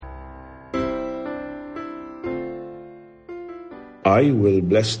I will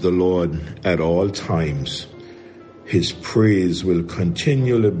bless the Lord at all times. His praise will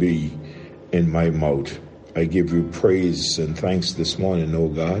continually be in my mouth. I give you praise and thanks this morning, O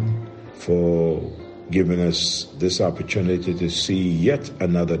God, for giving us this opportunity to see yet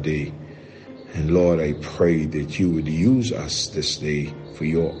another day. And Lord, I pray that you would use us this day for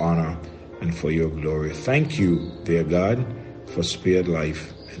your honor and for your glory. Thank you, dear God, for spared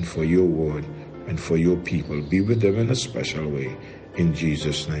life and for your word and for your people. Be with them in a special way. In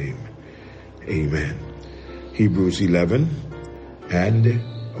Jesus' name, amen. Hebrews 11 and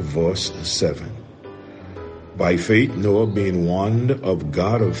verse 7. By faith Noah, being warned of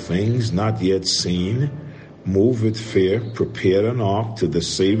God of things not yet seen, moved with fear, prepared an ark to the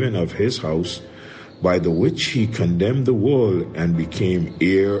saving of his house, by the which he condemned the world and became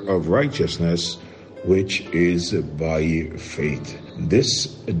heir of righteousness, which is by faith. This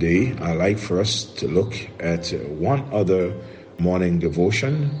day, I like for us to look at one other morning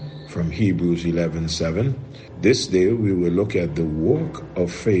devotion from Hebrews 11:7. This day, we will look at the work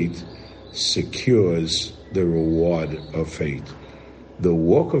of faith secures the reward of faith. The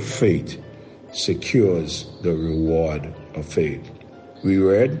work of faith secures the reward of faith. We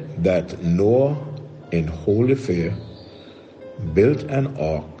read that Noah, in holy fear, built an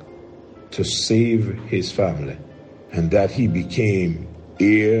ark to save his family, and that he became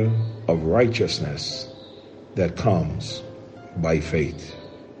heir of righteousness that comes by faith.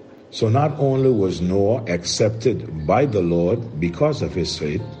 So not only was Noah accepted by the Lord because of his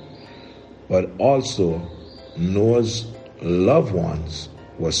faith, but also Noah's loved ones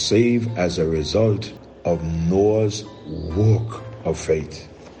were saved as a result of Noah's work of faith.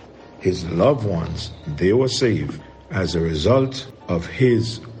 His loved ones, they were saved as a result of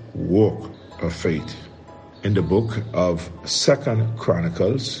his work of faith. In the book of 2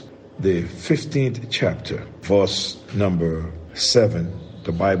 Chronicles, the 15th chapter, verse number 7,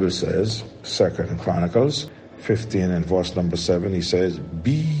 the Bible says, 2 Chronicles 15 and verse number 7, he says,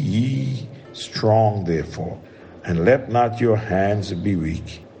 Be ye strong therefore, and let not your hands be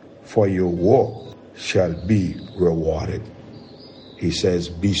weak, for your work shall be rewarded. He says,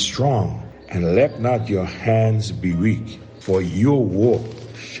 Be strong, and let not your hands be weak, for your work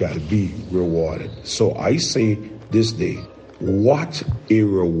shall be rewarded. So I say this day, what a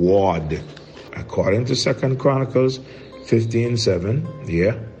reward. According to 2 Chronicles 15:7,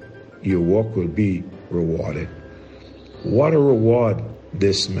 your work will be rewarded. What a reward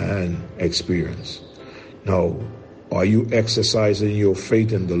this man experienced. Now, are you exercising your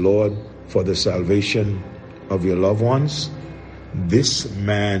faith in the Lord for the salvation of your loved ones? This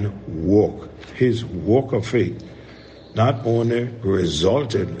man his work of faith, not only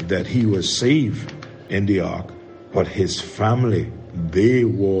resulted that he was saved in the ark, but his family, they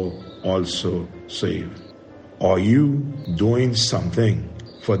were also saved. Are you doing something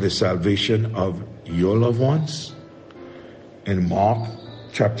for the salvation of your loved ones? In Mark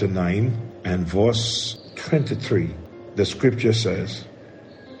chapter 9 and verse 23, the scripture says,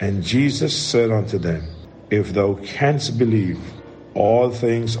 And Jesus said unto them, If thou canst believe, all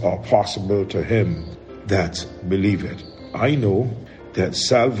things are possible to him that believeth. I know that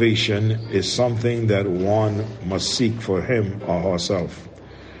salvation is something that one must seek for him or herself.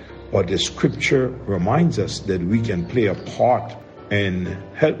 But the scripture reminds us that we can play a part in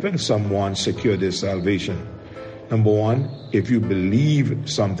helping someone secure their salvation. Number one, if you believe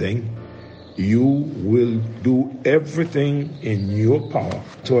something, you will do everything in your power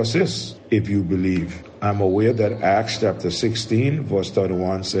to assist if you believe. I'm aware that Acts chapter 16 verse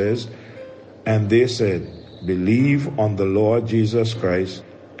 31 says, And they said, Believe on the Lord Jesus Christ,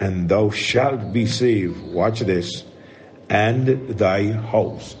 and thou shalt be saved. Watch this. And thy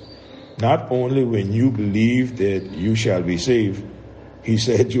house. Not only when you believe that you shall be saved, he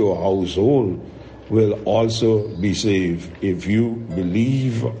said your household will also be saved if you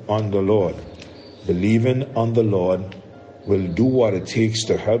believe on the Lord. Believing on the Lord will do what it takes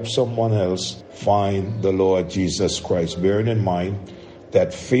to help someone else find the Lord Jesus Christ. Bearing in mind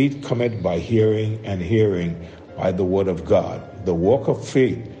that faith cometh by hearing, and hearing by the word of God. The work of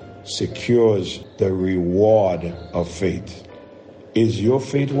faith secures the reward of faith. Is your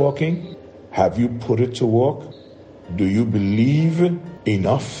faith working? Have you put it to work? Do you believe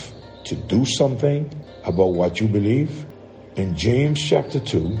enough to do something about what you believe? In James chapter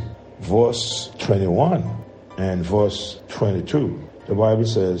 2, verse 21 and verse 22, the Bible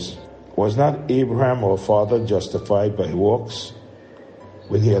says, Was not Abraham our father justified by works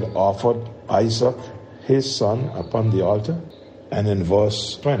when he had offered Isaac his son upon the altar? And in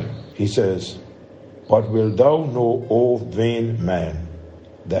verse 20, he says, But wilt thou know, O vain man,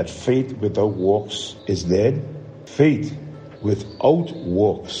 that faith without works is dead? Faith without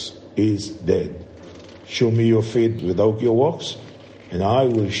works is dead. Show me your faith without your works, and I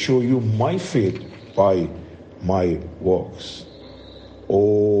will show you my faith by my works.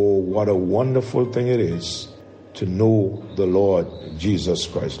 Oh, what a wonderful thing it is to know the Lord Jesus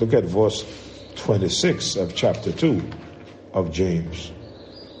Christ. Look at verse 26 of chapter 2 of James.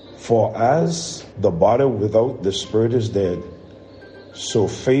 For as the body without the spirit is dead, so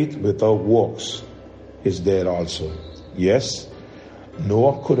faith without works is dead also. Yes,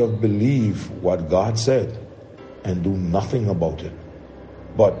 Noah could have believed what God said and do nothing about it.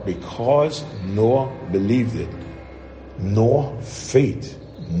 But because Noah believed it, Noah's faith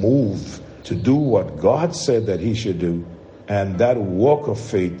moved to do what God said that he should do, and that work of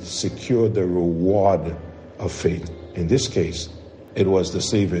faith secured the reward of faith. In this case, it was the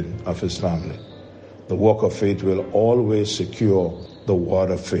saving of his family. The work of faith will always secure the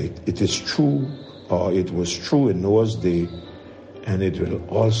word of faith. It is true, or it was true in Noah's day, and it will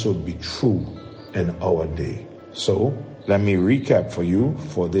also be true in our day. So, let me recap for you,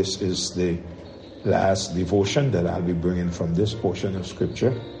 for this is the last devotion that I'll be bringing from this portion of Scripture.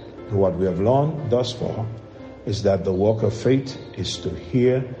 And what we have learned thus far is that the work of faith is to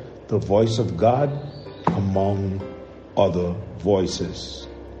hear the voice of God among other voices.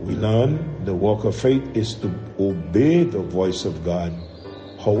 We learn the work of faith is to obey the voice of God,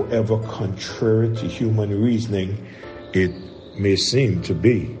 however contrary to human reasoning it may seem to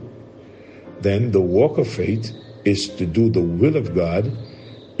be. Then the work of faith is to do the will of God,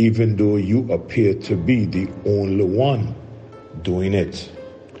 even though you appear to be the only one doing it.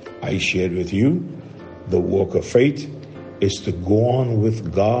 I shared with you the work of faith is to go on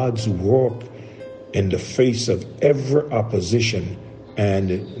with God's work in the face of every opposition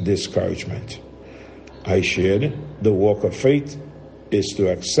and discouragement. I shared the work of faith is to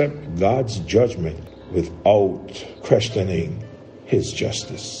accept God's judgment without questioning his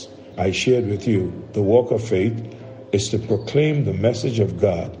justice. I shared with you the work of faith is to proclaim the message of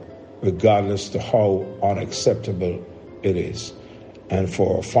God regardless to how unacceptable it is. And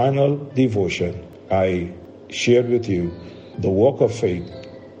for our final devotion, I shared with you the work of faith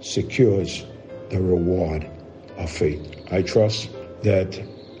secures the reward of faith. I trust that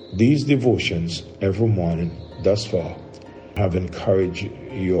these devotions every morning thus far have encouraged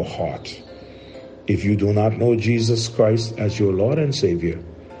your heart. If you do not know Jesus Christ as your Lord and Savior,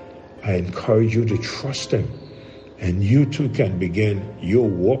 I encourage you to trust him, and you too can begin your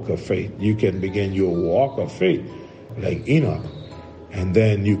walk of faith. You can begin your walk of faith like Enoch, and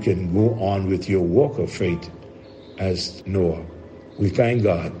then you can go on with your walk of faith as Noah. We thank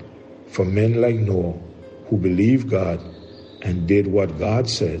God for men like Noah who believed God and did what God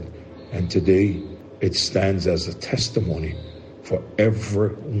said, and today it stands as a testimony for every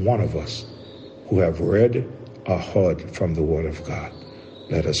one of us who have read or heard from the Word of God.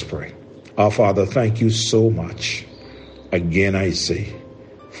 Let us pray. Our Father, thank you so much. Again, I say,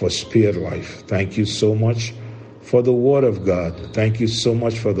 for Spirit Life. Thank you so much for the Word of God. Thank you so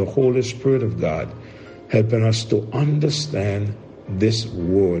much for the Holy Spirit of God, helping us to understand this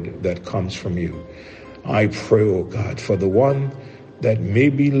word that comes from you. I pray, oh God, for the one that may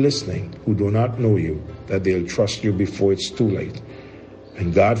be listening who do not know you, that they'll trust you before it's too late.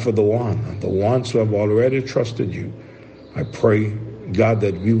 And God, for the ones who have already trusted you, I pray, God,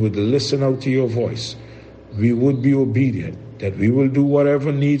 that we would listen out to your voice. We would be obedient, that we will do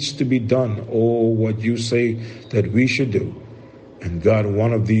whatever needs to be done, or what you say that we should do. And God,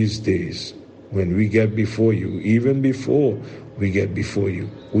 one of these days, when we get before you, even before we get before you,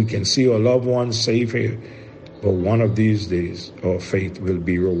 we can see our loved ones safe here. But one of these days, our faith will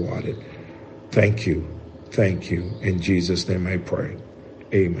be rewarded. Thank you. Thank you. In Jesus' name I pray.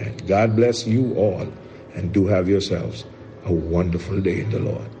 Amen. God bless you all, and do have yourselves a wonderful day in the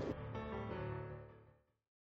Lord.